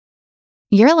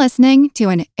You're listening to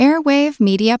an Airwave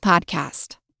Media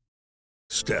Podcast.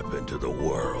 Step into the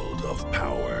world of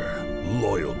power,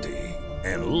 loyalty,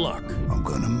 and luck. I'm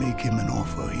gonna make him an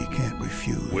offer he can't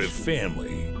refuse. With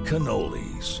family,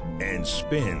 cannolis, and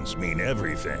spins mean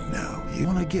everything. Now, you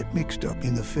wanna get mixed up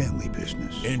in the family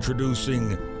business.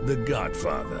 Introducing The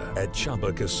Godfather at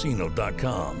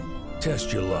ChumbaCasino.com.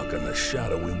 Test your luck in the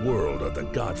shadowy world of The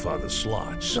Godfather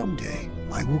slot. Someday,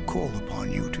 I will call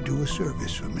upon you to do a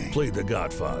service for me. Play The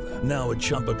Godfather now at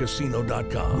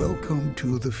ChumbaCasino.com. Welcome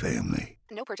to the family.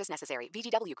 No purchase necessary.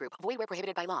 VGW Group. Void where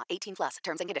prohibited by law. 18 plus.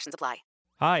 Terms and conditions apply.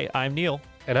 Hi, I'm Neil.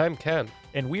 And I'm Ken.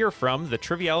 And we are from the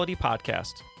Triviality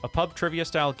Podcast, a pub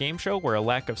trivia-style game show where a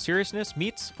lack of seriousness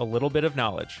meets a little bit of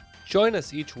knowledge. Join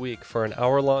us each week for an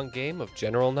hour-long game of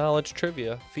general knowledge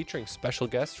trivia featuring special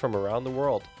guests from around the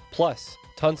world, plus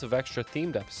tons of extra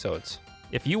themed episodes.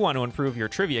 If you want to improve your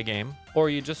trivia game, or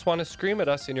you just want to scream at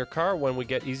us in your car when we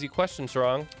get easy questions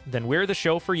wrong, then we're the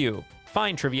show for you.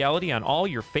 Find Triviality on all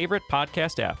your favorite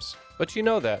podcast apps. But you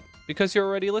know that because you're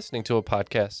already listening to a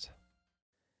podcast.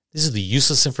 This is the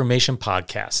Useless Information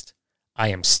Podcast. I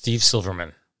am Steve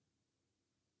Silverman.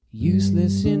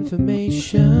 Useless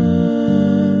information.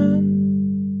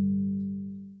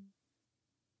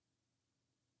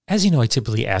 As you know, I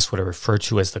typically ask what I refer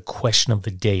to as the question of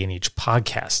the day in each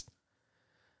podcast.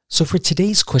 So for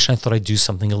today's question, I thought I'd do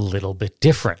something a little bit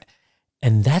different.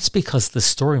 And that's because the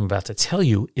story I'm about to tell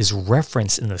you is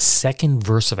referenced in the second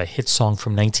verse of a hit song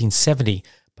from 1970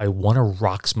 by one of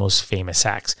rock's most famous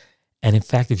acts. And in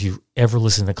fact, if you've ever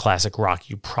listened to classic rock,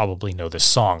 you probably know this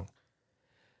song.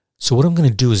 So what I'm going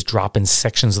to do is drop in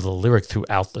sections of the lyric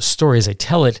throughout the story as I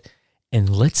tell it, and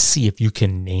let's see if you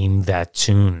can name that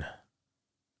tune.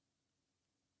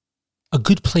 A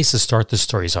good place to start the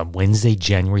story is on Wednesday,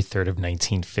 January 3rd of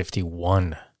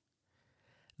 1951.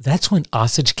 That's when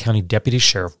Osage County Deputy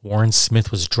Sheriff Warren Smith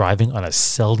was driving on a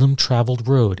seldom traveled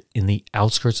road in the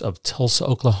outskirts of Tulsa,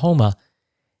 Oklahoma,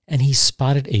 and he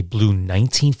spotted a blue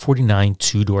 1949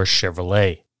 two-door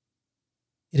Chevrolet.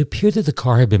 It appeared that the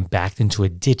car had been backed into a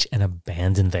ditch and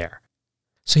abandoned there.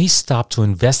 So he stopped to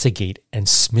investigate, and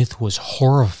Smith was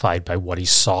horrified by what he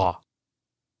saw.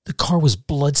 The car was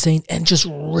bloodstained and just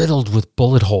riddled with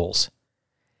bullet holes.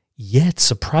 Yet,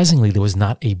 surprisingly, there was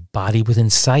not a body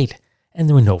within sight, and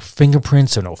there were no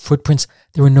fingerprints or no footprints.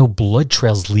 There were no blood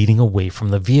trails leading away from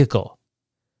the vehicle.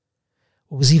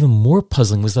 What was even more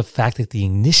puzzling was the fact that the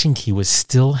ignition key was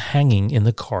still hanging in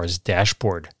the car's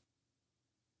dashboard.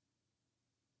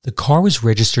 The car was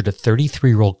registered to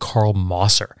 33-year-old Carl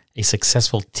Mosser, a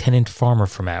successful tenant farmer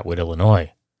from Atwood,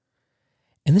 Illinois.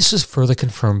 And this was further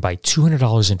confirmed by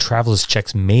 $200 in traveler's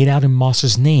checks made out in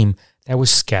Mosser's name that were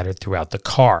scattered throughout the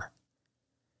car.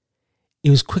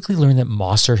 It was quickly learned that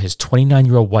Mosser, his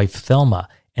 29-year-old wife Thelma,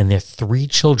 and their 3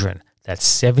 children, that's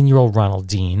 7-year-old Ronald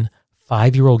Dean,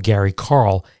 5-year-old Gary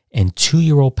Carl, and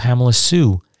 2-year-old Pamela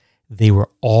Sue, they were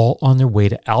all on their way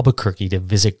to Albuquerque to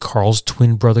visit Carl's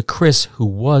twin brother Chris, who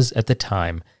was, at the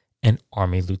time, an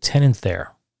Army lieutenant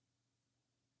there.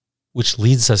 Which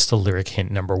leads us to lyric hint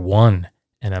number 1,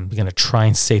 and I'm going to try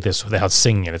and say this without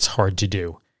singing it. It's hard to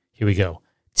do. Here we go.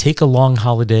 Take a long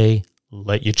holiday,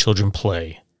 let your children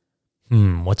play.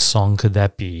 What song could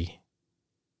that be?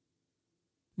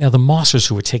 Now, the Mossers,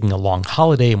 who were taking a long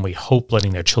holiday and we hope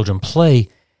letting their children play,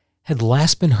 had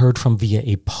last been heard from via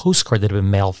a postcard that had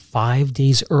been mailed 5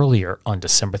 days earlier on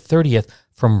December 30th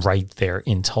from right there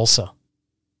in Tulsa.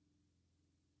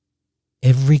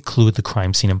 Every clue at the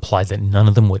crime scene implied that none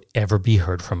of them would ever be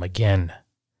heard from again.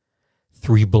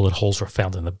 3 bullet holes were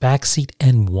found in the back seat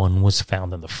and 1 was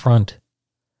found in the front.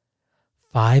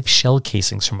 5 shell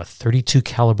casings from a .32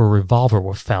 caliber revolver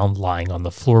were found lying on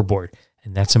the floorboard,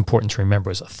 and that's important to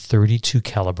remember, as a .32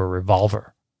 caliber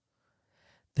revolver.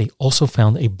 They also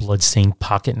found a blood-stained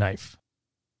pocket knife.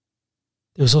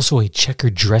 There was also a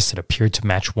checkered dress that appeared to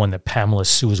match one that Pamela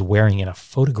Sue was wearing in a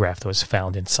photograph that was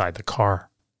found inside the car.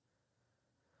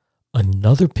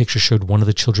 Another picture showed one of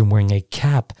the children wearing a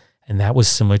cap, and that was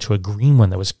similar to a green one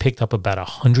that was picked up about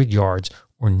 100 yards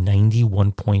or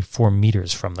 91.4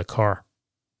 meters from the car.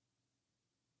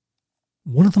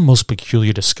 One of the most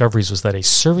peculiar discoveries was that a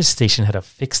service station had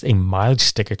affixed a mileage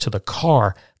sticker to the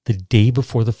car the day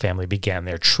before the family began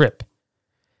their trip.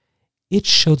 It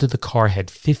showed that the car had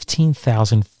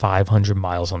 15,500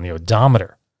 miles on the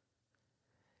odometer.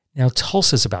 Now,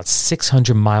 Tulsa is about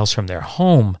 600 miles from their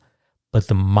home, but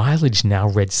the mileage now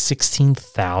read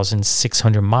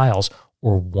 16,600 miles,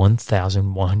 or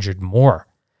 1,100 more.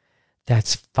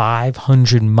 That's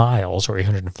 500 miles, or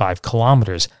 805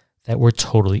 kilometers, that were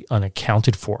totally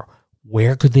unaccounted for.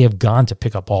 Where could they have gone to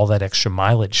pick up all that extra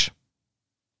mileage?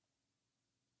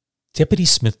 Deputy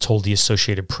Smith told the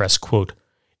Associated Press, quote,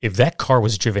 "If that car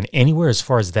was driven anywhere as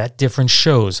far as that difference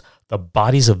shows, the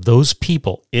bodies of those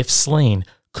people, if slain,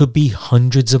 could be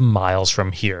hundreds of miles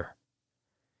from here."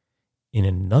 In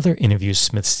another interview,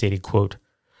 Smith stated, quote,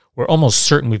 "We're almost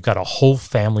certain we've got a whole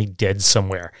family dead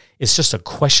somewhere. It's just a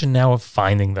question now of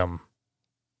finding them."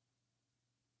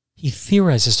 He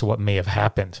theorized as to what may have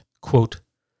happened. Quote,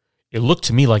 "It looked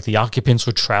to me like the occupants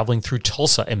were traveling through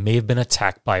Tulsa and may have been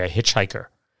attacked by a hitchhiker.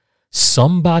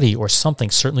 Somebody or something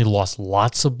certainly lost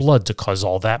lots of blood to cause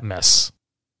all that mess."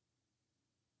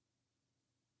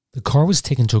 The car was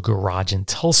taken to a garage in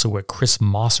Tulsa where Chris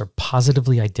Mosser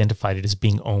positively identified it as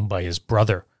being owned by his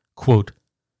brother. Quote,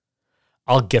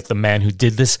 "I'll get the man who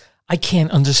did this. I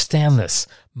can't understand this.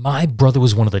 My brother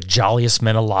was one of the jolliest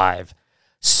men alive.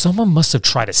 Someone must have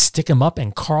tried to stick him up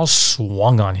and Carl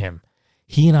swung on him.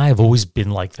 He and I have always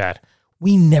been like that.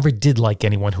 We never did like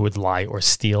anyone who would lie or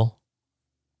steal."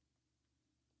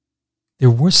 There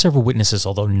were several witnesses,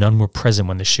 although none were present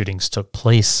when the shootings took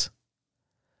place.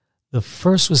 The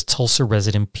first was Tulsa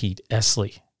resident Pete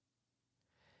Esley.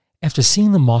 After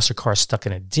seeing the Mosser car stuck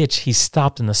in a ditch, he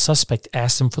stopped and the suspect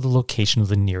asked him for the location of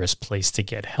the nearest place to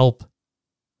get help.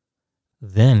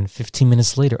 Then, 15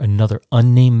 minutes later, another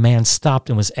unnamed man stopped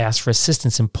and was asked for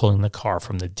assistance in pulling the car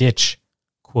from the ditch.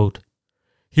 Quote,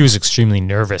 "He was extremely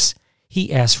nervous.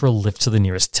 He asked for a lift to the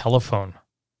nearest telephone."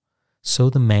 So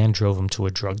the man drove him to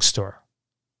a drugstore.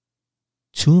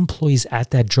 2 employees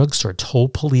at that drugstore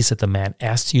told police that the man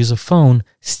asked to use a phone,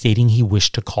 stating he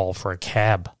wished to call for a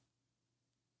cab.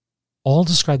 All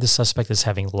described the suspect as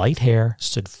having light hair,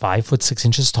 stood 5 foot 6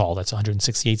 inches tall, that's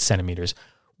 168 centimeters,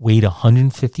 weighed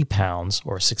 150 pounds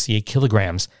or 68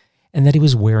 kilograms, and that he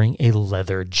was wearing a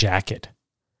leather jacket.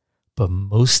 But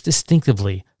most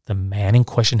distinctively, the man in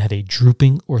question had a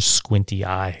drooping or squinty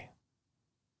eye.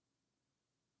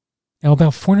 Now,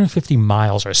 about 450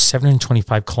 miles or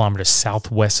 725 kilometers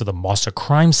southwest of the Mosser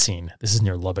crime scene, this is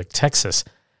near Lubbock, Texas,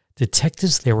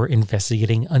 detectives there were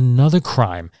investigating another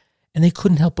crime, and they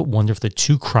couldn't help but wonder if the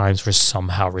 2 crimes were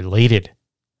somehow related.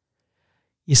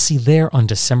 You see, there on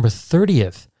December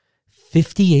 30th,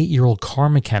 58-year-old car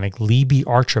mechanic Lee B.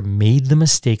 Archer made the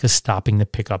mistake of stopping to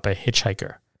pick up a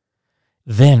hitchhiker.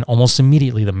 Then, almost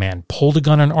immediately, the man pulled a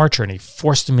gun on Archer and he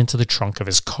forced him into the trunk of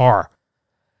his car.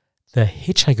 The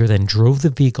hitchhiker then drove the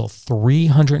vehicle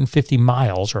 350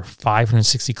 miles or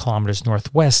 560 kilometers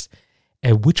northwest,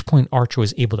 at which point Archer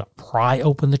was able to pry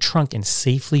open the trunk and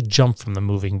safely jump from the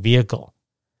moving vehicle.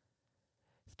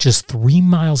 Just 3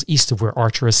 miles east of where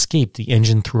Archer escaped, the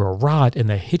engine threw a rod and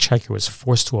the hitchhiker was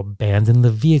forced to abandon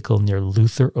the vehicle near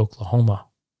Luther, Oklahoma.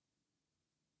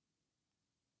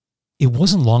 It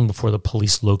wasn't long before the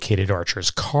police located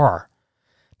Archer's car.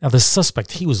 Now, the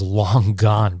suspect, he was long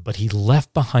gone, but he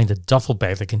left behind a duffel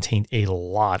bag that contained a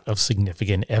lot of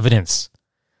significant evidence.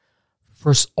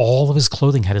 First, all of his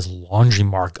clothing had his laundry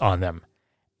mark on them,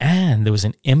 and there was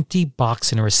an empty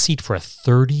box and a receipt for a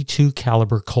 .32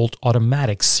 caliber Colt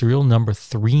automatic serial number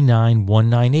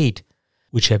 39198,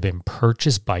 which had been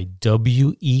purchased by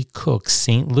W.E. Cook,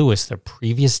 St. Louis, the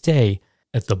previous day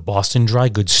at the Boston Dry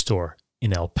Goods store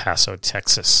in El Paso,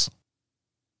 Texas.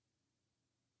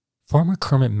 Farmer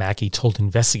Kermit Mackey told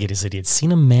investigators that he had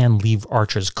seen a man leave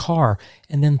Archer's car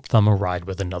and then thumb a ride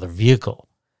with another vehicle.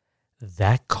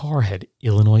 That car had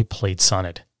Illinois plates on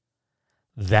it.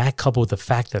 That, coupled with the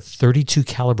fact that .32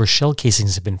 caliber shell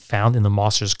casings had been found in the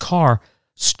Mosser's car,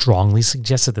 strongly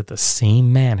suggested that the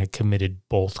same man had committed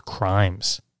both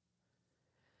crimes.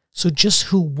 So just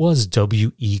who was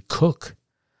W.E. Cook?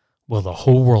 Well, the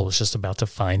whole world was just about to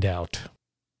find out.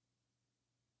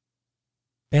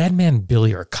 Badman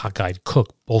Billy, or Cockeyed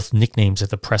Cook, both nicknames that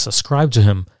the press ascribed to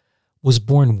him, was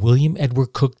born William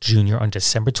Edward Cook Jr. on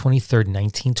December 23,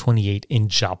 1928 in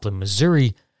Joplin,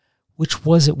 Missouri, which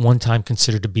was at one time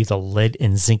considered to be the lead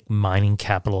and zinc mining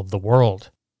capital of the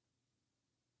world.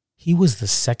 He was the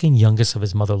second youngest of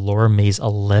his mother Laura May's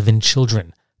 11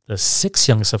 children, the 6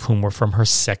 youngest of whom were from her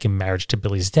second marriage to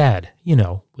Billy's dad,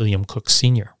 William Cook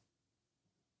Sr.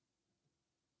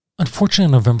 Unfortunately,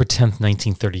 on November 10,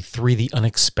 1933, the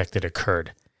unexpected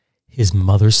occurred. His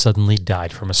mother suddenly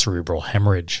died from a cerebral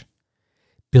hemorrhage.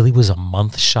 Billy was a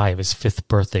month shy of his 5th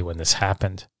birthday when this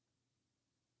happened.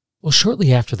 Well,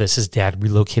 shortly after this, his dad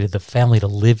relocated the family to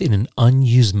live in an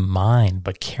unused mine,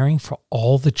 but caring for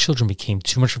all the children became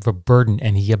too much of a burden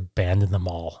and he abandoned them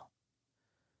all.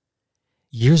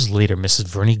 Years later, Mrs.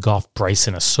 Vernie Goff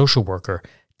Bryson, a social worker,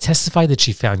 testified that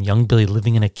she found young Billy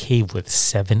living in a cave with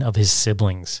 7 of his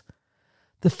siblings.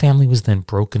 The family was then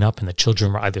broken up and the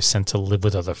children were either sent to live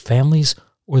with other families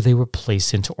or they were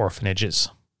placed into orphanages.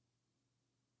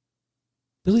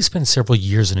 Billy spent several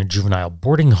years in a juvenile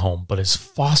boarding home, but his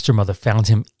foster mother found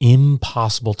him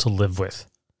impossible to live with.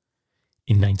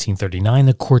 In 1939,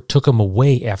 the court took him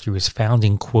away after he was found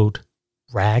in, quote,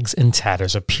 rags and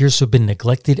tatters, appears to have been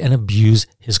neglected and abused,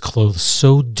 his clothes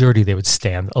so dirty they would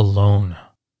stand alone.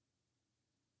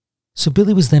 So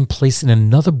Billy was then placed in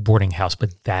another boarding house,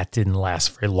 but that didn't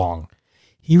last very long.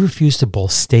 He refused to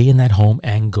both stay in that home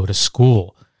and go to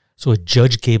school. So a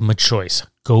judge gave him a choice.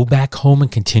 Go back home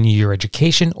and continue your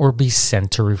education or be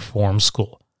sent to reform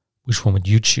school. Which one would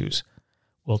you choose?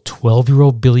 Well,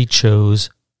 12-year-old Billy chose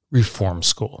reform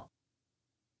school.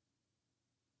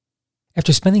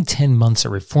 After spending 10 months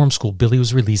at reform school, Billy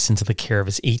was released into the care of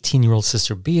his 18-year-old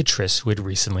sister Beatrice, who had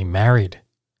recently married.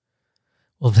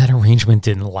 Well, that arrangement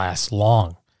didn't last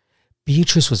long.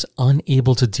 Beatrice was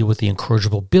unable to deal with the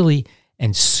incorrigible Billy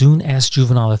and soon asked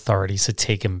juvenile authorities to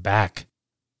take him back.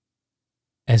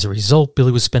 As a result,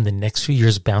 Billy would spend the next few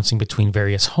years bouncing between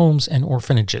various homes and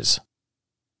orphanages.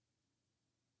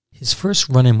 His first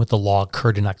run-in with the law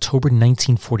occurred in October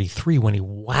 1943 when he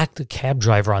whacked a cab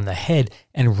driver on the head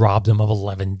and robbed him of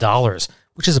 $11,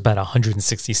 which is about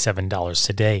 $167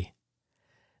 today.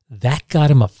 That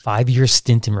got him a 5-year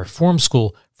stint in reform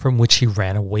school from which he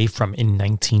ran away from in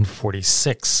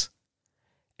 1946.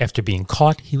 After being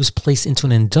caught, he was placed into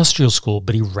an industrial school,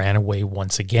 but he ran away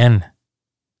once again.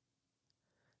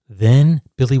 Then,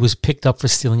 Billy was picked up for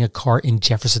stealing a car in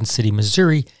Jefferson City,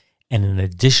 Missouri, and an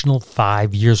additional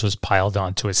 5 years was piled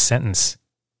onto his sentence.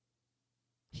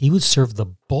 He would serve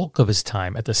the bulk of his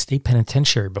time at the state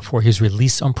penitentiary before he was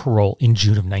released on parole in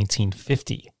June of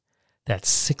 1950. That's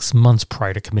 6 months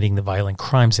prior to committing the violent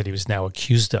crimes that he was now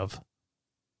accused of.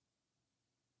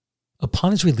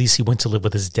 Upon his release, he went to live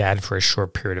with his dad for a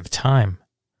short period of time.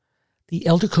 The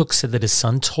elder cook said that his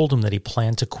son told him that he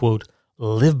planned to, quote,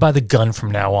 live by the gun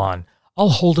from now on. I'll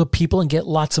hold up people and get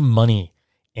lots of money.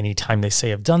 Anytime they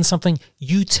say I've done something,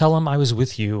 you tell them I was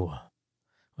with you.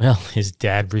 Well, his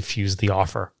dad refused the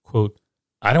offer. Quote,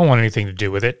 I don't want anything to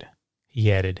do with it.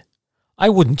 He added, I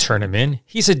wouldn't turn him in.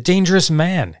 He's a dangerous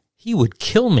man. He would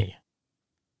kill me.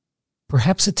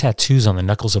 Perhaps the tattoos on the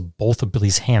knuckles of both of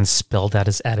Billy's hands spelled out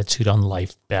his attitude on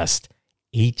life best.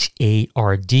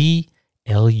 HARDLUCK.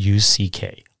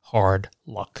 Hard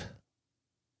luck.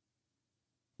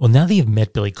 Well, now that you've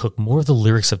met Billy Cook, more of the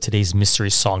lyrics of today's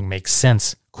mystery song make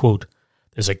sense. Quote,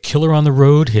 there's a killer on the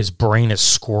road, his brain is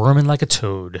squirming like a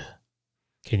toad.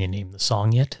 Can you name the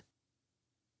song yet?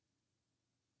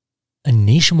 A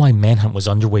nationwide manhunt was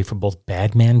underway for both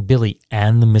Badman Billy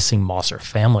and the missing Mosser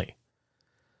family.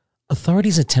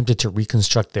 Authorities attempted to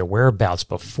reconstruct their whereabouts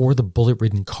before the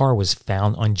bullet-ridden car was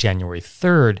found on January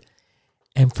 3rd,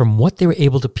 and from what they were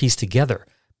able to piece together,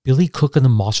 Billy Cook and the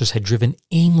Mossers had driven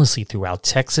aimlessly throughout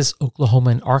Texas, Oklahoma,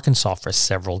 and Arkansas for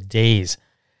several days.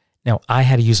 Now, I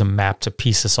had to use a map to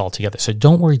piece this all together, so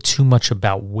don't worry too much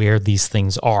about where these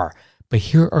things are, but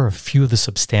here are a few of the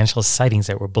substantial sightings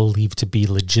that were believed to be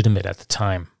legitimate at the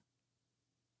time.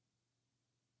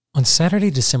 On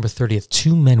Saturday, December 30th,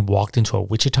 2 men walked into a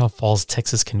Wichita Falls,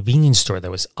 Texas convenience store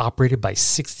that was operated by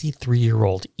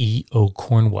 63-year-old E.O.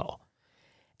 Cornwell.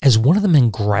 As one of the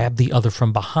men grabbed the other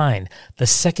from behind, the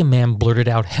second man blurted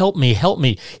out, help me,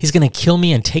 he's going to kill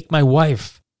me and take my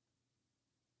wife.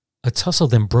 A tussle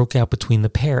then broke out between the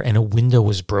pair and a window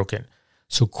was broken.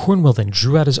 So Cornwell then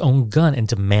drew out his own gun and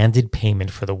demanded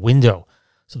payment for the window.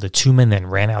 So the 2 men then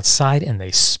ran outside and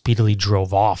they speedily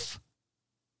drove off.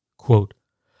 Quote,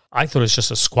 I thought it was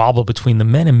just a squabble between the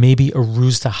men and maybe a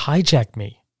ruse to hijack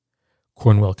me.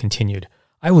 Cornwell continued,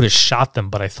 I would have shot them,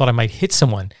 but I thought I might hit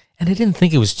someone, and I didn't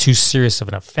think it was too serious of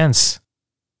an offense.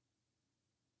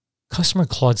 Customer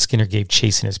Claude Skinner gave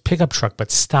chase in his pickup truck, but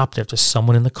stopped after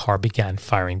someone in the car began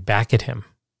firing back at him.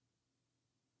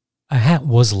 A hat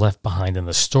was left behind in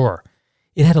the store.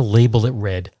 It had a label that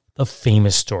read, The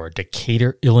Famous Store,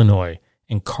 Decatur, Illinois,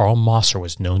 and Carl Mosser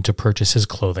was known to purchase his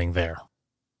clothing there.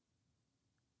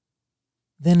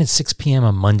 Then at 6 p.m.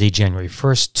 on Monday, January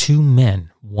 1st, 2 men,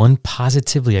 one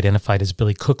positively identified as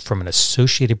Billy Cook from an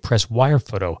Associated Press wire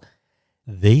photo,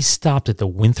 they stopped at the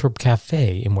Winthrop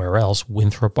Cafe in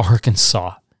Winthrop,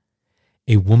 Arkansas.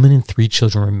 A woman and 3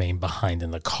 children remained behind in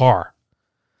the car.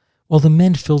 While the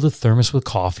men filled a thermos with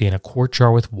coffee and a quart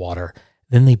jar with water,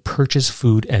 then they purchased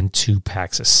food and 2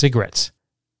 packs of cigarettes.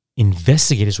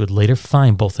 Investigators would later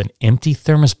find both an empty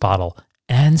thermos bottle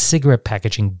and cigarette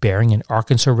packaging bearing an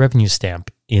Arkansas revenue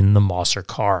stamp in the Mosser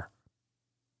car.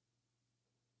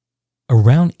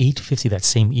 Around 8:50 that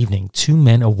same evening, 2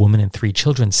 men, a woman, and 3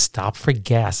 children stopped for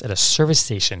gas at a service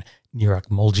station near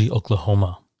Okmulgee,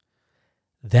 Oklahoma.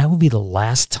 That would be the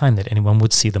last time that anyone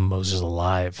would see the Mosers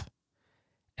alive.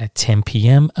 At 10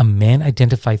 p.m., a man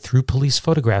identified through police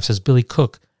photographs as Billy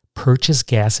Cook purchased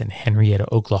gas in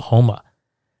Henrietta, Oklahoma.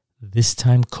 This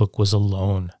time, Cook was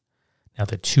alone. Now,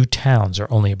 the two towns are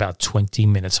only about 20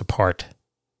 minutes apart.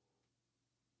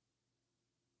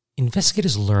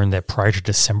 Investigators learned that prior to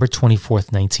December 24,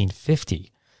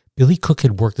 1950, Billy Cook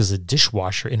had worked as a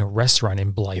dishwasher in a restaurant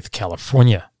in Blythe,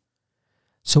 California.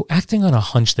 So, acting on a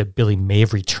hunch that Billy may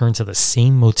have returned to the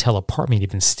same motel apartment he'd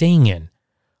been staying in,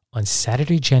 on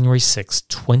Saturday, January 6,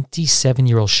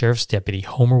 27-year-old Sheriff's Deputy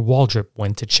Homer Waldrop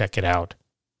went to check it out.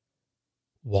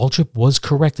 Waldrop was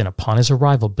correct, and upon his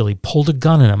arrival, Billy pulled a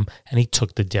gun on him and he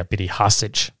took the deputy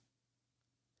hostage.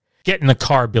 "Get in the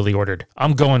car," Billy ordered.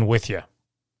 "I'm going with you."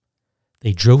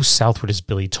 They drove southward as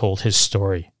Billy told his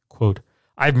story. Quote,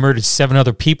 "I've murdered 7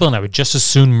 other people and I would just as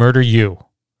soon murder you."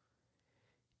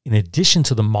 In addition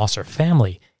to the Mosser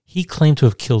family, he claimed to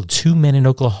have killed 2 men in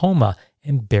Oklahoma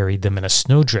and buried them in a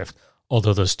snowdrift,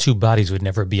 although those 2 bodies would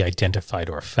never be identified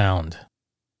or found.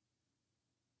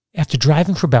 After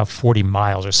driving for about 40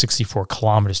 miles or 64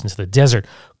 kilometers into the desert,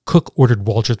 Cook ordered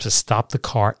Waldrop to stop the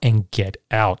car and get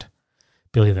out.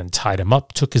 Billy then tied him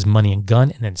up, took his money and gun,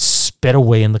 and then sped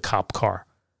away in the cop car.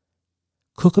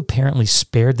 Cook apparently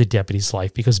spared the deputy's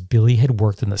life because Billy had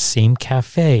worked in the same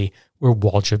cafe where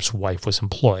Waldrop's wife was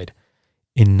employed.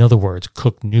 In other words,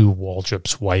 Cook knew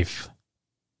Waldrop's wife.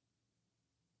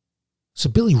 So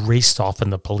Billy raced off in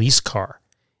the police car.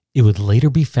 It would later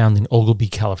be found in Oglebay,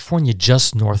 California,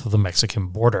 just north of the Mexican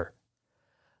border.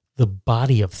 The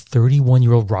body of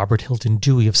 31-year-old Robert Hilton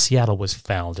Dewey of Seattle was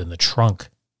found in the trunk.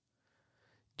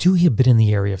 Dewey had been in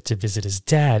the area to visit his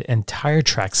dad, and tire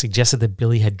tracks suggested that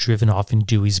Billy had driven off in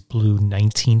Dewey's blue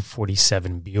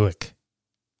 1947 Buick.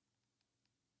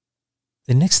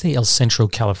 The next day, El Centro,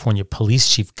 California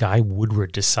Police Chief Guy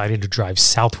Woodward decided to drive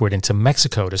southward into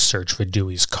Mexico to search for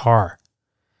Dewey's car.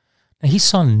 Now, he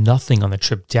saw nothing on the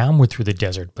trip downward through the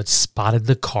desert, but spotted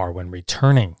the car when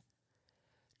returning.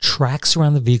 Tracks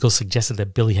around the vehicle suggested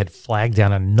that Billy had flagged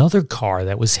down another car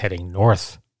that was heading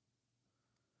north.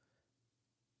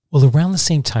 Well, around the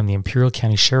same time, the Imperial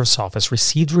County Sheriff's Office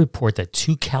received a report that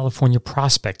 2 California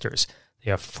prospectors,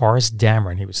 they have Forrest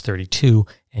Dameron, he was 32,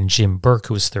 and Jim Burke,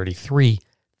 who was 33,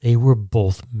 they were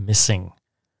both missing.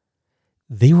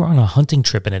 They were on a hunting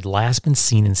trip and had last been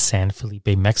seen in San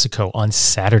Felipe, Mexico on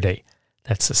Saturday.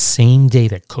 That's the same day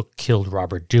that Cook killed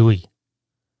Robert Dewey.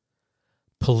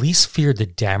 Police feared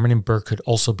that Dameron and Burke could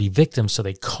also be victims, so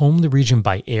they combed the region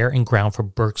by air and ground for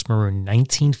Burke's maroon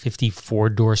 1950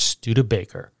 four-door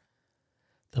Studebaker.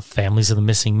 The families of the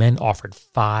missing men offered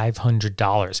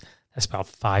 $500. That's about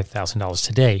 $5,000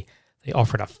 today. They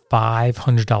offered a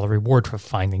 $500 reward for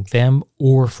finding them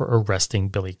or for arresting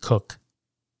Billy Cook.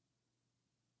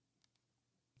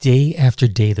 Day after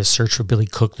day, the search for Billy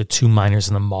Cook, the 2 miners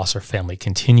in the Mosser family,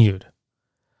 continued.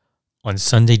 On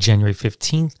Sunday, January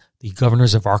 15th, the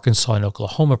governors of Arkansas and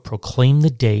Oklahoma proclaimed the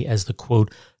day as the,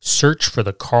 quote, search for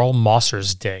the Carl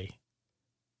Mossers Day.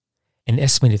 An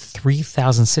estimated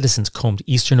 3,000 citizens combed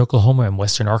eastern Oklahoma and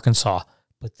western Arkansas,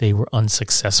 but they were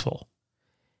unsuccessful.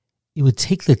 It would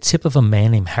take the tip of a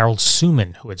man named Harold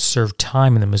Suman, who had served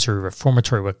time in the Missouri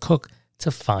Reformatory with Cook,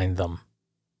 to find them.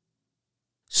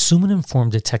 Suman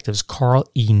informed detectives Carl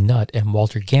E. Nutt and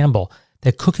Walter Gamble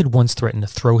that Cook had once threatened to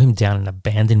throw him down an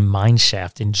abandoned mine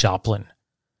shaft in Joplin.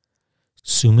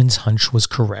 Suman's hunch was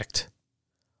correct.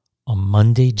 On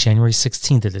Monday, January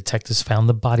 16th, the detectives found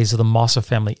the bodies of the Mosser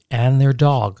family and their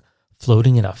dog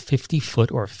floating in a 50-foot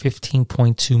or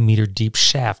 15.2-meter deep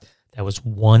shaft that was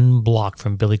 1 block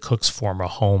from Billy Cook's former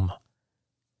home.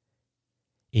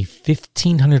 A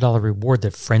 $1,500 reward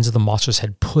that friends of the Mossers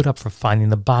had put up for finding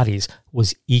the bodies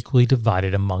was equally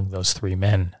divided among those 3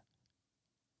 men.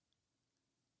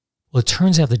 Well, it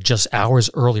turns out that just hours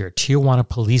earlier, Tijuana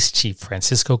Police Chief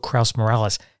Francisco Kraus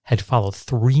Morales had followed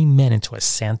 3 men into a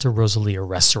Santa Rosalia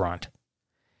restaurant.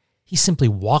 He simply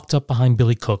walked up behind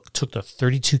Billy Cook, took the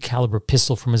 .32 caliber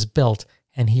pistol from his belt,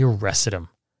 and he arrested him.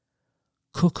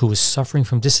 Cook, who was suffering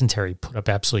from dysentery, put up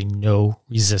absolutely no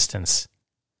resistance.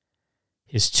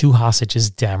 His 2 hostages,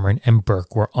 Dameron and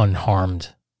Burke, were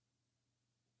unharmed.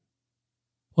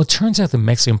 Well, it turns out the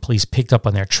Mexican police picked up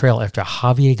on their trail after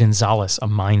Javier Gonzalez, a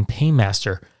mine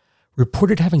paymaster,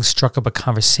 reported having struck up a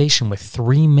conversation with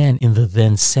 3 men in the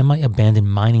then semi-abandoned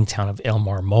mining town of El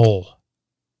Marmol.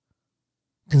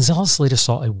 Gonzalez later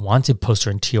saw a wanted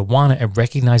poster in Tijuana and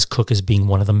recognized Cook as being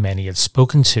one of the men he had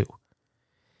spoken to.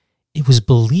 It was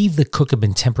believed that Cook had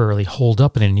been temporarily holed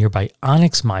up in a nearby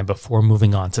onyx mine before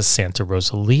moving on to Santa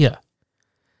Rosalia.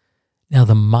 Now,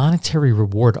 the monetary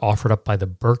reward offered up by the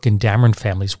Burke and Dameron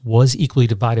families was equally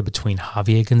divided between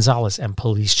Javier Gonzalez and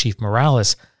Police Chief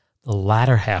Morales, the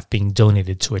latter half being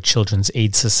donated to a children's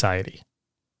aid society.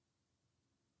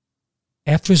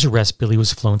 After his arrest, Billy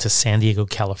was flown to San Diego,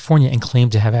 California, and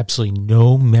claimed to have absolutely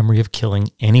no memory of killing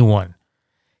anyone.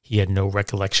 He had no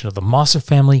recollection of the Mosser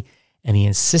family, and he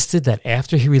insisted that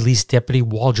after he released Deputy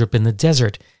Waldrop in the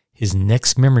desert, his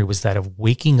next memory was that of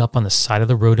waking up on the side of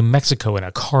the road in Mexico in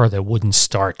a car that wouldn't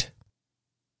start.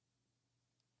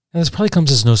 Now, this probably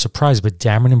comes as no surprise, but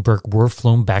Dameron and Burke were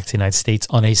flown back to the United States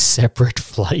on a separate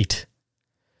flight.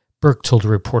 Burke told a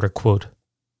reporter, quote,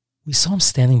 "We saw him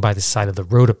standing by the side of the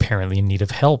road, apparently in need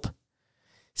of help.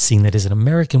 Seeing that as an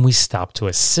American, we stopped to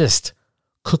assist.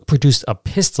 Cook produced a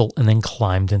pistol and then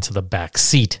climbed into the back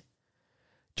seat.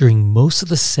 During most of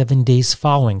the 7 days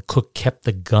following, Cook kept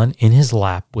the gun in his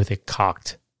lap with it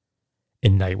cocked.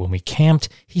 At night when we camped,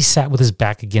 he sat with his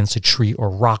back against a tree or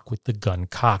rock with the gun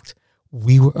cocked.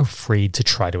 We were afraid to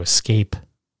try to escape."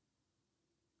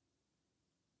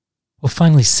 Well,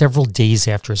 finally, several days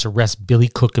after his arrest, Billy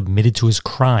Cook admitted to his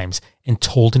crimes and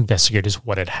told investigators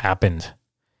what had happened.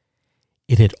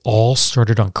 It had all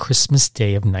started on Christmas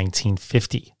Day of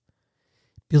 1950.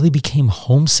 Billy became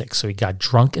homesick, so he got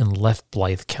drunk and left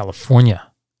Blythe,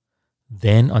 California.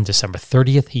 Then, on December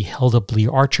 30th, he held up Lee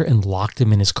Archer and locked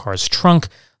him in his car's trunk,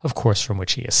 of course from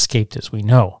which he escaped, as we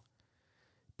know.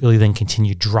 Billy then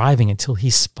continued driving until he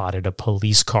spotted a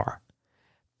police car.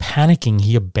 Panicking,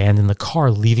 he abandoned the car,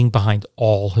 leaving behind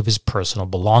all of his personal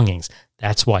belongings.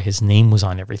 That's why his name was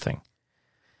on everything.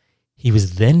 He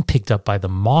was then picked up by the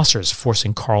Mossers,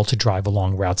 forcing Carl to drive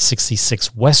along Route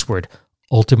 66 westward,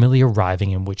 ultimately arriving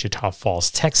in Wichita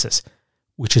Falls, Texas,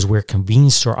 which is where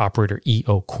convenience store operator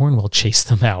E.O. Cornwell chased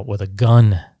them out with a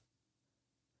gun.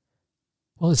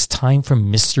 Well, it's time for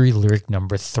mystery lyric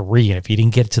number 3, and if you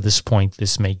didn't get to this point,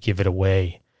 this may give it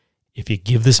away. If you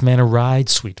give this man a ride,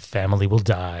 sweet family will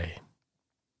die.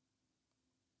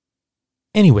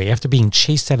 Anyway, after being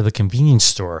chased out of the convenience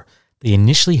store, they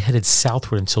initially headed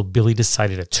southward until Billy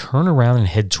decided to turn around and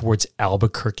head towards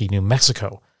Albuquerque, New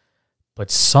Mexico.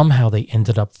 But somehow they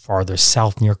ended up farther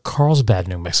south near Carlsbad,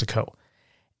 New Mexico.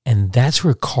 And that's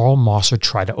where Carl Mosser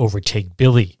tried to overtake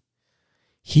Billy.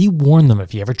 He warned them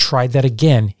if he ever tried that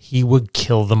again, he would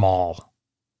kill them all.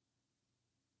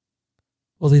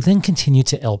 Well, they then continued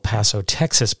to El Paso,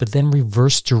 Texas, but then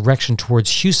reversed direction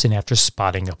towards Houston after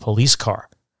spotting a police car.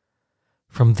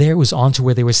 From there, it was on to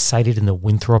where they were sighted in the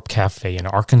Winthrop Cafe in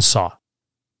Arkansas.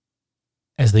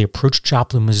 As they approached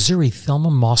Joplin, Missouri, Thelma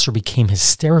Mosser became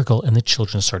hysterical and the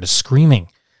children started screaming.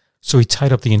 So he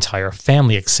tied up the entire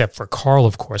family, except for Carl,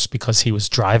 of course, because he was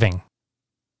driving.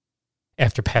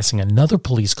 After passing another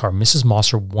police car, Mrs.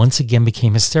 Mosser once again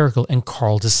became hysterical and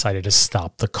Carl decided to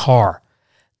stop the car.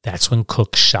 That's when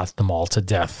Cook shot them all to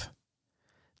death.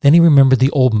 Then he remembered the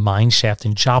old mine shaft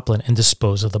in Joplin and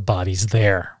disposed of the bodies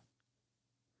there.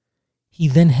 He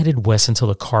then headed west until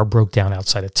the car broke down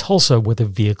outside of Tulsa, where the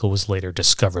vehicle was later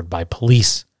discovered by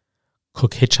police.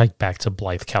 Cook hitchhiked back to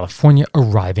Blythe, California,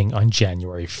 arriving on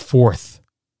January 4th.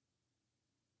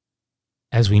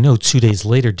 As we know, 2 days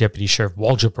later, Deputy Sheriff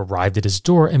Waldrop arrived at his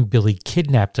door and Billy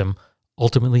kidnapped him,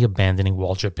 ultimately abandoning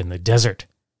Waldrop in the desert.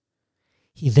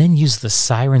 He then used the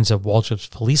sirens of Waldrop's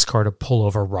police car to pull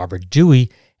over Robert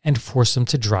Dewey and force him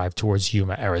to drive towards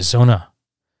Yuma, Arizona.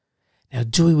 Now,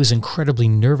 Dewey was incredibly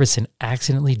nervous and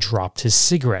accidentally dropped his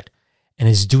cigarette, and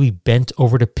as Dewey bent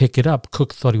over to pick it up,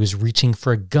 Cook thought he was reaching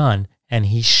for a gun, and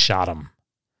he shot him.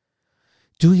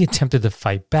 Dewey attempted to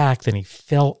fight back, then he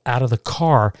fell out of the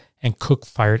car, and Cook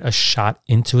fired a shot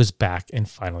into his back and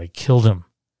finally killed him.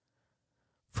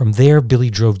 From there, Billy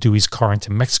drove Dewey's car into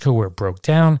Mexico where it broke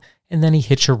down, and then he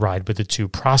hitched a ride with the two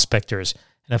prospectors,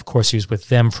 and of course he was with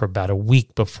them for about a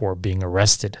week before being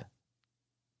arrested.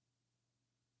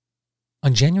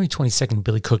 On January 22nd,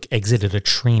 Billy Cook exited a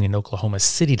train in Oklahoma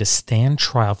City to stand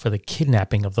trial for the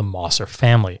kidnapping of the Mosser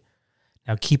family.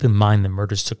 Now keep in mind the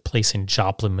murders took place in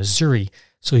Joplin, Missouri,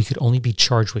 so he could only be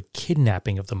charged with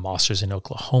kidnapping of the Mossers in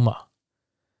Oklahoma.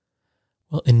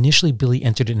 Well, initially Billy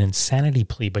entered an insanity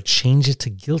plea but changed it to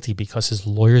guilty because his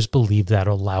lawyers believed that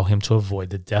would allow him to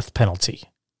avoid the death penalty.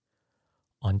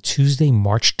 On Tuesday,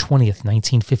 March 20th,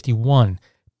 1951,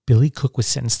 Billy Cook was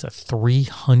sentenced to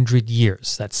 300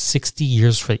 years. That's 60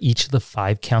 years for each of the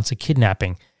 5 counts of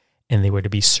kidnapping, and they were to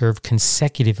be served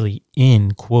consecutively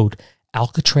in, quote,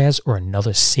 Alcatraz or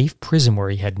another safe prison where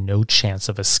he had no chance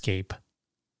of escape.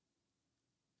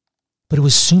 But it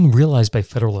was soon realized by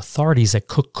federal authorities that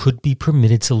Cook could be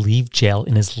permitted to leave jail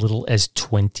in as little as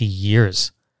 20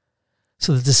 years.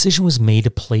 So the decision was made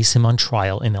to place him on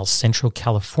trial in El Centro,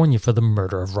 California for the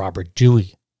murder of Robert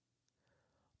Dewey.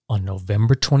 On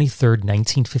November 23,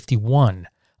 1951,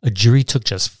 a jury took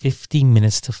just 50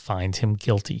 minutes to find him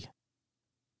guilty.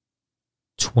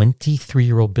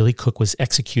 23-year-old Billy Cook was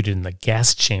executed in the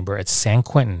gas chamber at San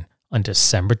Quentin on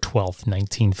December 12,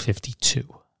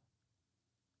 1952.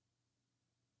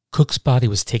 Cook's body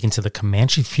was taken to the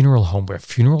Comanche Funeral Home where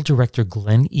funeral director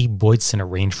Glenn E. Boydson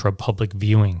arranged for a public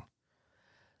viewing.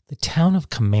 The town of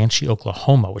Comanche,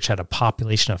 Oklahoma, which had a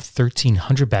population of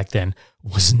 1,300 back then,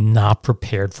 was not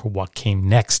prepared for what came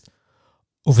next.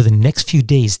 Over the next few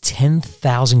days,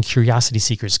 10,000 curiosity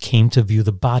seekers came to view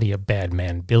the body of Bad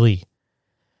Man Billy.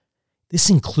 This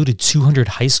included 200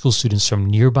 high school students from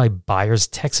nearby Byers,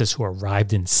 Texas, who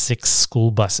arrived in 6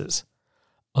 school buses.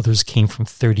 Others came from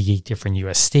 38 different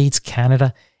U.S. states,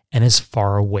 Canada, and as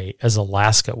far away as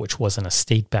Alaska, which wasn't a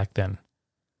state back then.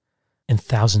 And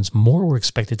thousands more were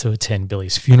expected to attend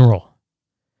Billy's funeral.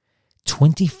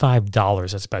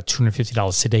 $25, that's about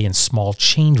 $250 today, in small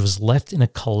change was left in a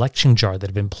collection jar that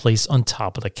had been placed on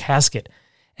top of the casket,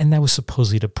 and that was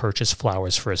supposedly to purchase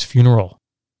flowers for his funeral.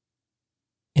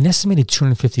 An estimated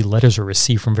 250 letters were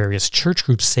received from various church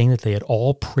groups saying that they had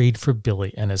all prayed for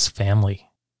Billy and his family.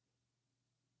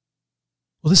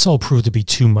 Well, this all proved to be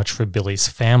too much for Billy's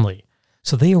family,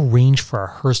 so they arranged for a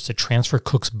hearse to transfer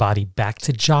Cook's body back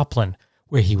to Joplin,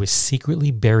 where he was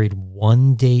secretly buried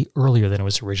 1 day earlier than it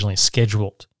was originally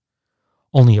scheduled.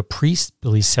 Only a priest,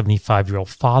 Billy's 75-year-old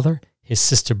father, his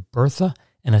sister Bertha,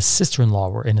 and a sister-in-law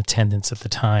were in attendance at the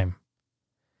time.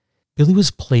 Billy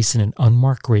was placed in an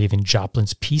unmarked grave in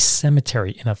Joplin's Peace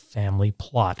Cemetery in a family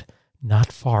plot,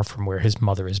 not far from where his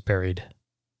mother is buried.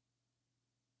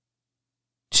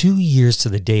 2 years to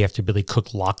the day after Billy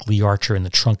Cook locked Lee Archer in the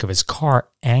trunk of his car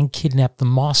and kidnapped the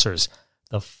Mossers,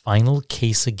 the final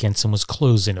case against him was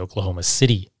closed in Oklahoma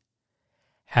City.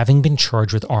 Having been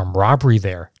charged with armed robbery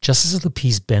there, Justice of the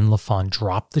Peace Ben Lafon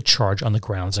dropped the charge on the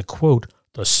grounds that, quote,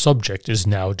 "the subject is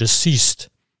now deceased."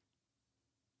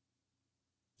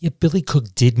 Yet Billy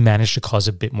Cook did manage to cause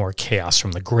a bit more chaos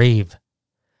from the grave.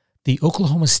 The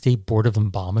Oklahoma State Board of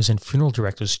Embalmers and Funeral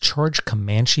Directors charged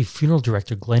Comanche funeral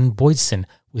director Glenn Boydson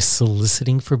with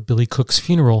soliciting for Billy Cook's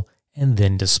funeral and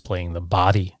then displaying the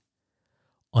body.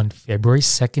 On February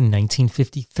 2,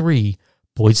 1953,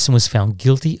 Boydson was found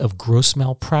guilty of gross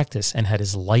malpractice and had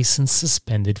his license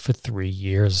suspended for 3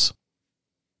 years.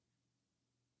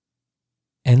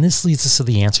 And this leads us to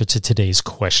the answer to today's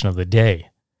question of the day.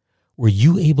 Were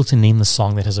you able to name the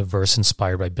song that has a verse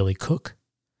inspired by Billy Cook?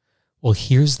 Well,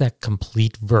 here's that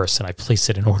complete verse, and I placed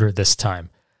it in order this time.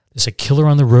 There's a killer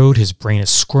on the road, his brain is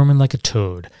squirming like a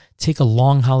toad. Take a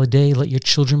long holiday, let your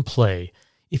children play.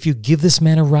 If you give this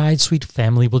man a ride, sweet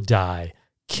family will die.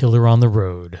 Killer on the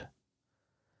road.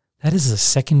 That is the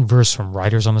second verse from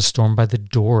Riders on the Storm by The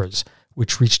Doors,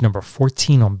 which reached number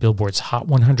 14 on Billboard's Hot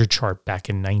 100 chart back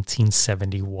in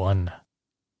 1971.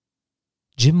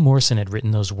 Jim Morrison had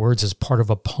written those words as part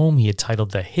of a poem he had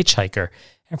titled The Hitchhiker,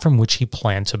 and from which he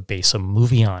planned to base a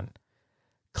movie on.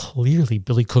 Clearly,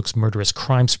 Billy Cook's murderous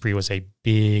crime spree was a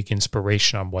big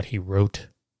inspiration on what he wrote.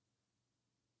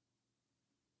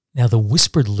 Now, the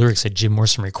whispered lyrics that Jim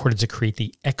Morrison recorded to create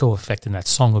the echo effect in that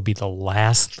song would be the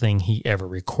last thing he ever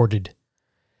recorded.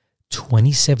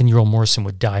 27-year-old Morrison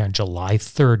would die on July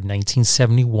 3rd,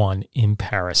 1971 in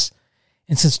Paris.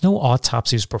 And since no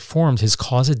autopsy was performed, his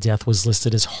cause of death was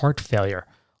listed as heart failure,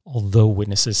 although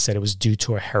witnesses said it was due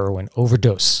to a heroin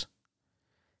overdose.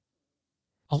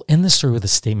 I'll end the story with a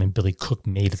statement Billy Cook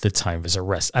made at the time of his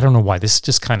arrest. I don't know why, this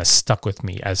just kind of stuck with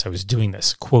me as I was doing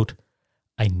this. Quote,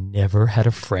 "I never had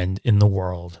a friend in the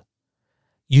world.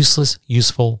 Useless,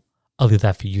 useful, I'll leave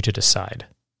that for you to decide."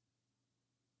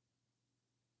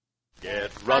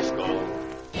 Get Rusco.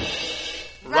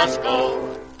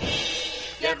 Rusco.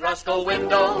 Get Rusco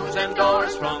windows and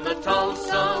doors from the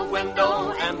Tulsa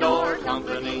Window and Door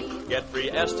Company. Get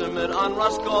free estimate on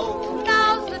Rusco.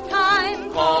 Now's the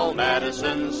time. Call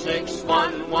Madison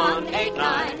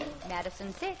 61189.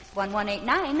 Madison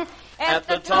 61189. At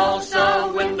the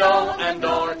Tulsa Window and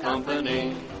Door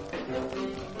Company.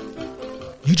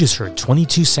 You just heard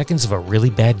 22 seconds of a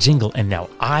really bad jingle, and now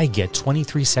I get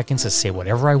 23 seconds to say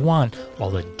whatever I want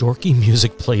while the dorky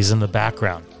music plays in the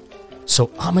background.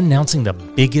 So I'm announcing the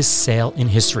biggest sale in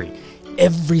history.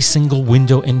 Every single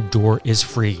window and door is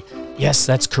free. Yes,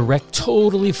 that's correct,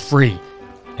 totally free.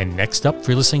 And next up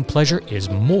for your listening pleasure is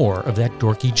more of that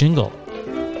dorky jingle.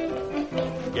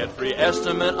 Get free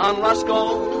estimate on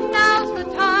Rusco. Now's the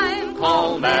time.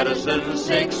 Call Madison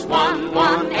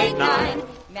 61189.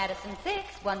 Madison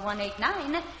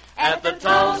 61189. At the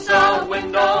Tulsa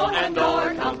Window and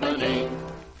Door Company.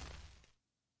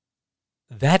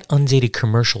 That undated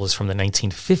commercial is from the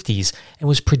 1950s and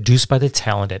was produced by the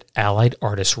talent at Allied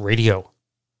Artists Radio.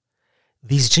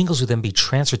 These jingles would then be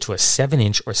transferred to a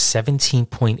 7-inch or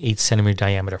 17.8 centimeter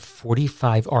diameter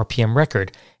 45 RPM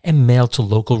record and mailed to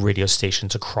local radio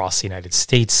stations across the United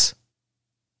States.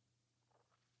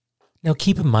 Now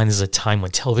keep in mind this is a time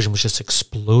when television was just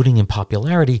exploding in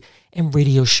popularity and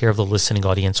radio's share of the listening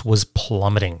audience was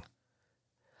plummeting.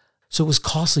 So it was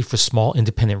costly for small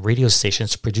independent radio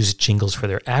stations to produce jingles for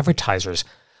their advertisers,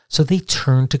 so they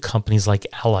turned to companies like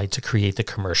Allied to create the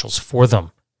commercials for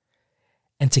them.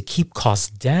 And to keep costs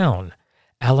down,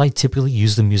 Allied typically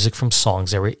used the music from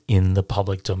songs that were in the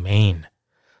public domain.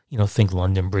 Think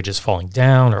London Bridge is Falling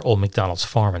Down or Old MacDonald's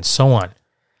Farm and so on.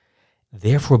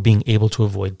 Therefore being able to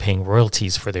avoid paying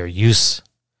royalties for their use.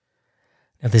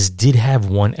 Now this did have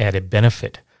one added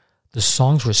benefit. The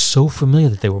songs were so familiar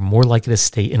that they were more likely to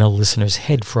stay in a listener's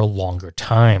head for a longer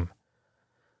time.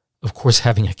 Of course,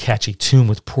 having a catchy tune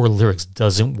with poor lyrics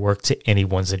doesn't work to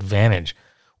anyone's advantage.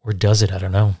 Or does it? I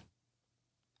don't know.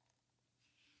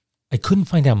 I couldn't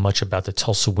find out much about the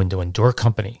Tulsa Window and Door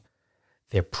Company.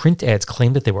 Their print ads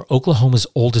claimed that they were Oklahoma's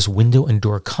oldest window and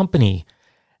door company,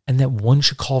 and that one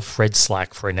should call Fred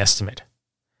Slack for an estimate.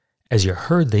 As you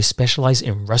heard, they specialize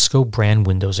in Rusco brand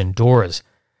windows and doors.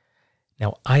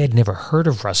 Now, I had never heard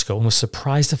of Rusco and was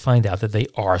surprised to find out that they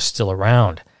are still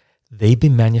around. They've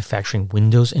been manufacturing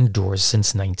windows and doors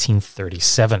since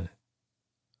 1937.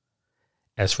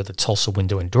 As for the Tulsa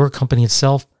Window and Door Company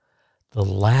itself, the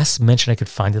last mention I could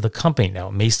find of the company, now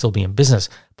it may still be in business,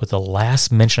 but the last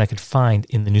mention I could find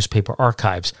in the newspaper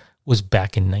archives was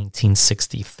back in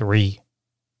 1963.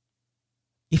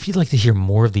 If you'd like to hear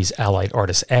more of these Allied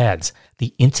artist ads,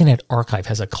 the Internet Archive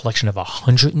has a collection of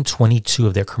 122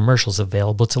 of their commercials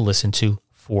available to listen to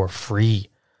for free.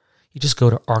 You just go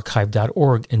to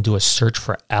archive.org and do a search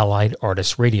for Allied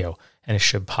Artist Radio, and it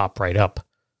should pop right up.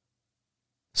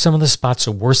 Some of the spots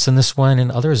are worse than this one, and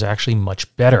others are actually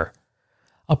much better.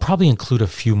 I'll probably include a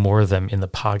few more of them in the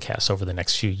podcast over the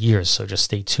next few years, so just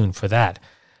stay tuned for that.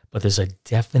 But there's a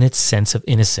definite sense of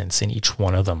innocence in each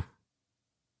one of them.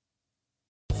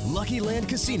 Lucky Land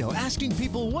Casino, asking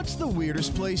people, what's the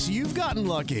weirdest place you've gotten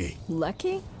lucky?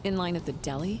 Lucky? In line at the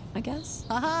deli, I guess?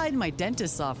 Aha, in my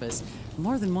dentist's office.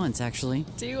 More than once, actually.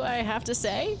 Do I have to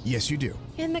say? Yes, you do.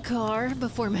 In the car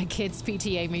before my kids'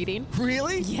 PTA meeting.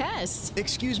 Really? Yes.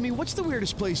 Excuse me, what's the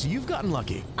weirdest place you've gotten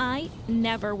lucky? I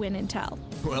never win and tell.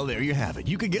 Well, there you have it.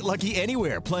 You can get lucky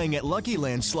anywhere, playing at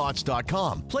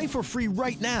LuckyLandSlots.com. Play for free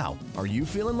right now. Are you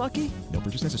feeling lucky? No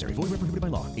purchase necessary. Void where prohibited by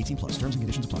law. 18+. Terms and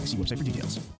conditions apply. See website for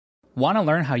details. Want to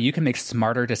learn how you can make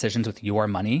smarter decisions with your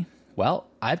money? Well,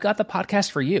 I've got the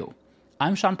podcast for you.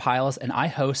 I'm Sean Piles, and I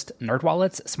host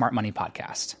NerdWallet's Smart Money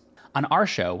Podcast. On our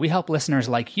show, we help listeners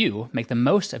like you make the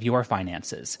most of your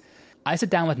finances. I sit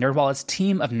down with NerdWallet's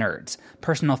team of nerds,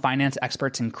 personal finance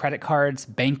experts in credit cards,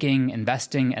 banking,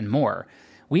 investing, and more.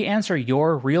 We answer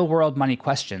your real-world money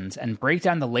questions and break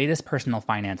down the latest personal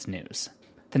finance news.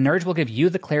 The nerds will give you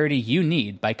the clarity you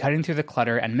need by cutting through the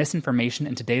clutter and misinformation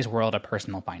in today's world of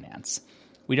personal finance.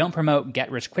 We don't promote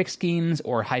get-rich-quick schemes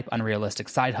or hype unrealistic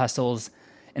side hustles.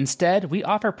 Instead, we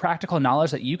offer practical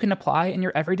knowledge that you can apply in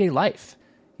your everyday life.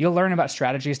 You'll learn about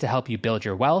strategies to help you build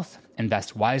your wealth,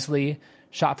 invest wisely,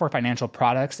 shop for financial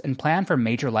products, and plan for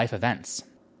major life events.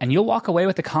 And you'll walk away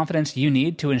with the confidence you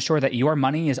need to ensure that your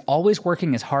money is always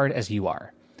working as hard as you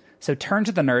are. So turn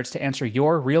to the nerds to answer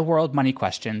your real-world money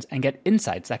questions and get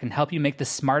insights that can help you make the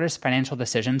smartest financial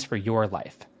decisions for your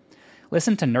life.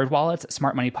 Listen to NerdWallet's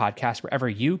Smart Money Podcast wherever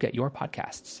you get your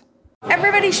podcasts.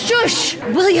 Everybody shush!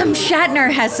 William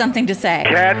Shatner has something to say.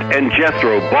 Cat and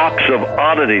Jethro, box of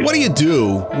oddities. What do you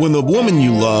do when the woman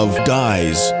you love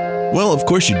dies? Well, of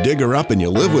course, you dig her up and you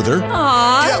live with her.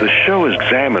 Aww. The show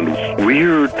examines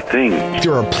weird things.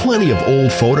 There are plenty of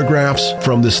old photographs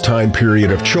from this time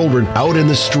period of children out in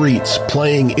the streets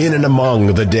playing in and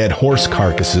among the dead horse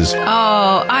carcasses.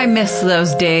 Oh, I miss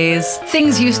those days.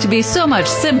 Things used to be so much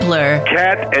simpler.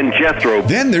 Cat and Jethro.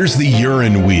 Then there's the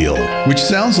urine wheel, which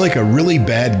sounds like a really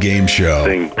bad game show.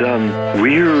 They've done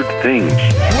weird things.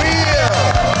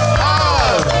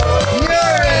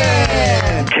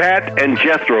 Cat and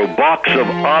Jethro, box of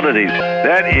oddities.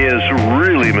 That is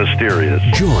really mysterious.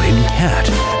 Join Cat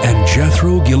and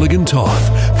Jethro Gilligan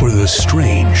Toth for the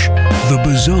strange, the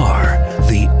bizarre,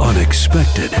 the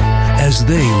unexpected, as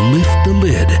they lift the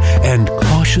lid and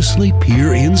cautiously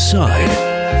peer inside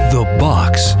the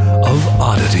Box of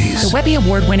Oddities. The Webby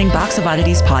Award-winning Box of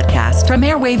Oddities podcast from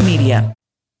Airwave Media.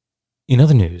 In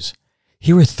other news,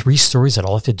 here are 3 stories that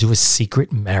all have to do with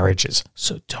secret marriages,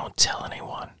 so don't tell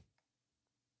anyone.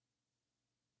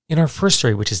 In our first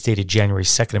story, which is dated January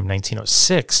 2nd of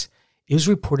 1906, it was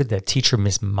reported that teacher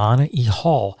Miss Mana E.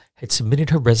 Hall had submitted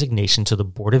her resignation to the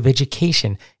Board of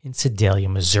Education in Sedalia,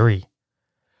 Missouri.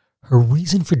 Her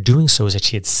reason for doing so is that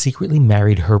she had secretly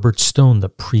married Herbert Stone the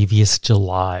previous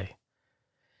July.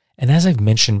 And as I've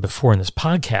mentioned before in this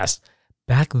podcast,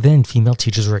 back then female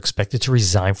teachers were expected to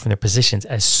resign from their positions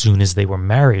as soon as they were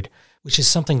married, which is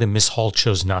something that Miss Hall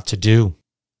chose not to do.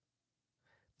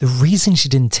 The reason she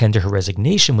didn't tender her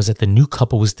resignation was that the new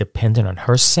couple was dependent on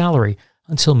her salary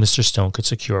until Mr. Stone could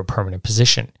secure a permanent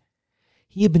position.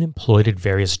 He had been employed at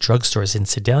various drugstores in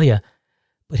Sedalia,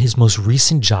 but his most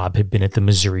recent job had been at the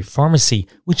Missouri Pharmacy,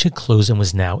 which had closed and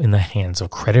was now in the hands of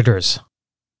creditors.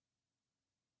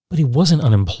 But he wasn't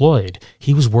unemployed.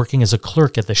 He was working as a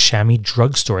clerk at the Chamois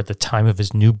drugstore at the time of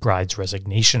his new bride's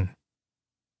resignation.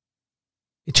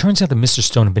 It turns out that Mr.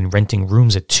 Stone had been renting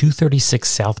rooms at 236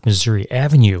 South Missouri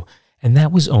Avenue, and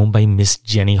that was owned by Miss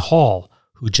Jenny Hall,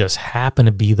 who just happened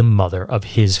to be the mother of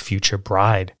his future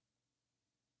bride.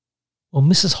 Well,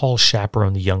 Mrs. Hall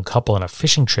chaperoned the young couple on a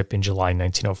fishing trip in July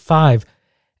 1905,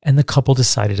 and the couple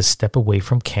decided to step away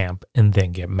from camp and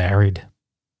then get married.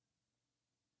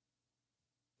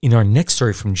 In our next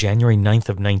story from January 9th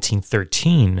of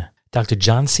 1913, Dr.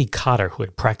 John C. Cotter, who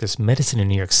had practiced medicine in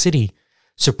New York City,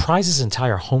 surprised his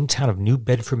entire hometown of New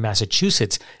Bedford,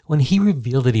 Massachusetts, when he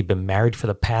revealed that he'd been married for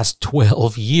the past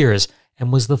 12 years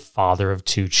and was the father of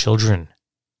 2 children.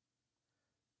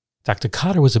 Dr.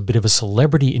 Cotter was a bit of a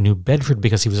celebrity in New Bedford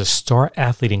because he was a star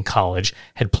athlete in college,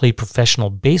 had played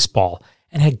professional baseball,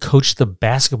 and had coached the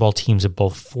basketball teams at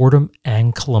both Fordham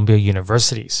and Columbia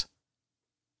universities.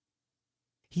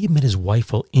 He had met his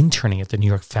wife while interning at the New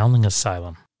York Foundling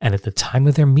Asylum, and at the time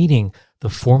of their meeting, the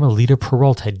former Lita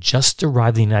Perrault had just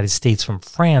arrived in the United States from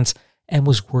France and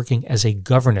was working as a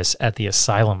governess at the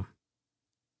asylum.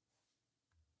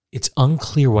 It's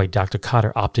unclear why Dr.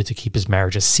 Cotter opted to keep his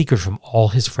marriage a secret from all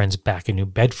his friends back in New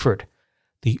Bedford.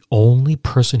 The only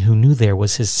person who knew there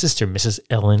was his sister, Mrs.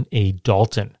 Ellen A.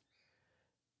 Dalton.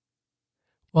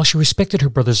 While she respected her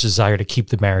brother's desire to keep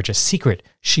the marriage a secret,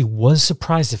 she was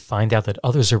surprised to find out that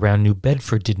others around New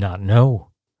Bedford did not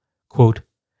know. Quote,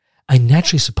 "I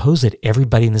naturally supposed that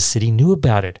everybody in the city knew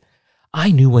about it.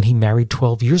 I knew when he married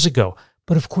 12 years ago,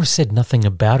 but of course said nothing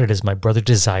about it as my brother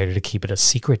desired to keep it a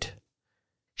secret."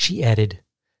 She added,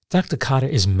 "Dr. Cotter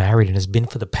is married and has been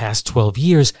for the past 12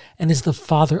 years and is the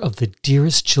father of the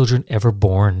dearest children ever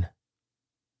born."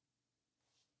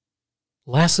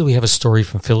 Lastly, we have a story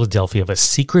from Philadelphia of a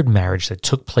secret marriage that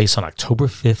took place on October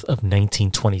 5th of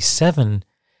 1927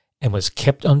 and was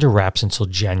kept under wraps until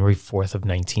January 4th of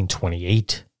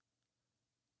 1928.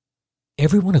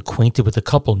 Everyone acquainted with the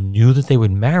couple knew that they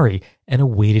would marry and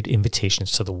awaited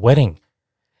invitations to the wedding.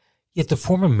 Yet the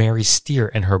former Mary Steer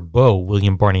and her beau,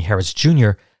 William Barney Harris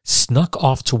Jr., snuck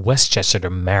off to Westchester to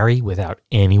marry without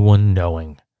anyone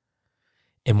knowing.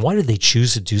 And why did they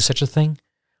choose to do such a thing?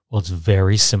 Well, it's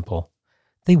very simple.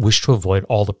 They wished to avoid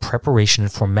all the preparation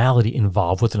and formality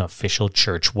involved with an official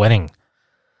church wedding.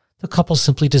 The couple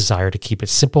simply desired to keep it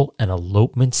simple, and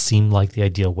elopement seemed like the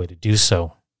ideal way to do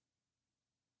so.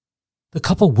 The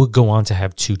couple would go on to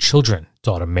have 2 children.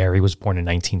 Daughter Mary was born in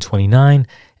 1929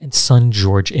 and son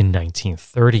George in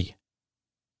 1930.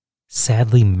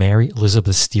 Sadly, Mary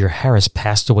Elizabeth Steer Harris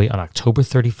passed away on October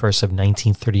 31st of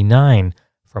 1939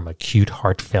 from acute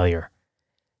heart failure.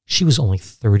 She was only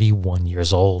 31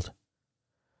 years old.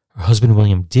 Her husband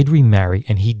William did remarry,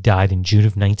 and he died in June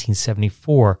of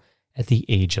 1974 at the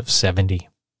age of 70.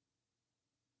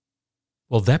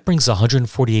 Well, that brings the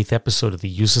 148th episode of the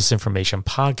Useless Information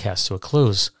podcast to a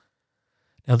close.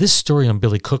 Now, this story on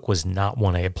Billy Cook was not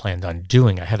one I had planned on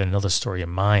doing. I had another story in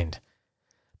mind.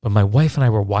 But my wife and I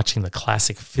were watching the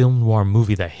classic film noir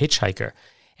movie The Hitchhiker,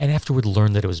 and afterward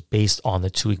learned that it was based on the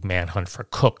 2-week manhunt for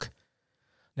Cook.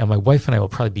 Now, my wife and I will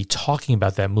probably be talking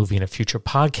about that movie in a future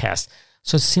podcast,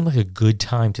 so it seemed like a good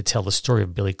time to tell the story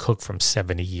of Billy Cook from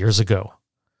 70 years ago.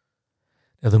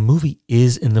 Now, the movie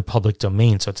is in the public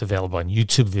domain, so it's available on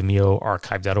YouTube, Vimeo,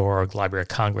 Archive.org, Library of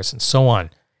Congress, and so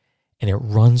on. And it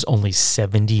runs only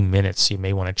 70 minutes, so you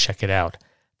may want to check it out.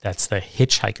 That's The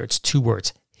Hitchhiker. It's 2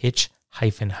 words,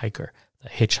 Hitch-Hiker, The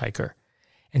Hitchhiker.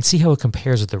 And see how it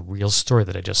compares with the real story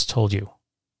that I just told you.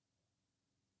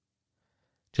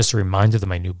 Just a reminder that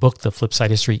my new book, The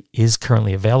Flipside History, is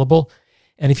currently available.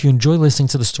 And if you enjoy listening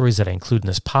to the stories that I include in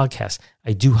this podcast,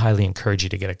 I do highly encourage you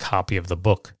to get a copy of the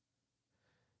book.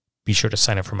 Be sure to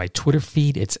sign up for my Twitter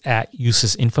feed. It's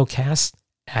 @UselessInfocast,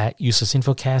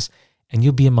 @UselessInfocast, and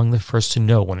you'll be among the first to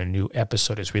know when a new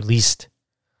episode is released.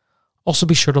 Also,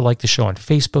 be sure to like the show on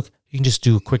Facebook. You can just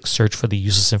do a quick search for the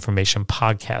Useless Information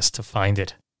podcast to find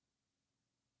it.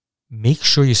 make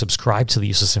sure you subscribe to the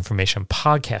Useless Information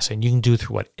Podcast, and you can do it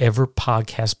through whatever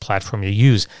podcast platform you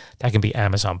use. That can be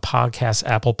Amazon Podcasts,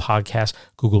 Apple Podcasts,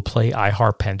 Google Play,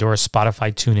 iHeart, Pandora,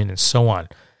 Spotify, TuneIn, and so on.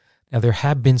 Now, there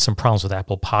have been some problems with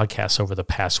Apple Podcasts over the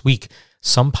past week.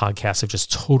 Some podcasts have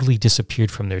just totally disappeared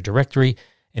from their directory,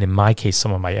 and in my case,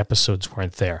 some of my episodes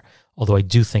weren't there, although I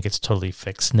do think it's totally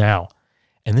fixed now.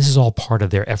 And this is all part of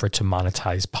their effort to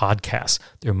monetize podcasts.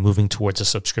 They're moving towards a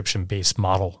subscription-based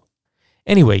model.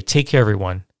 Anyway, take care,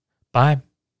 everyone. Bye.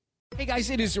 Hey guys,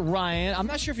 it is Ryan. I'm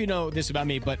not sure if you know this about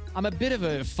me, but I'm a bit of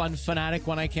a fun fanatic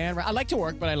when I can. I like to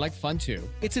work, but I like fun too.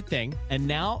 It's a thing. And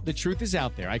now the truth is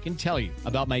out there. I can tell you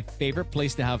about my favorite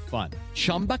place to have fun.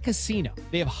 Chumba Casino.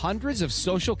 They have hundreds of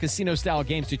social casino style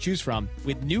games to choose from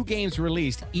with new games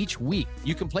released each week.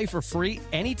 You can play for free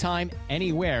anytime,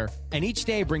 anywhere. And each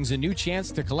day brings a new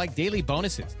chance to collect daily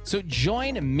bonuses. So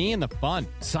join me in the fun.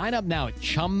 Sign up now at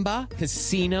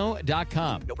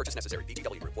ChumbaCasino.com. No purchase necessary.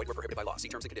 VGW Group. Void where prohibited by law. See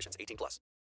terms and conditions. 18+.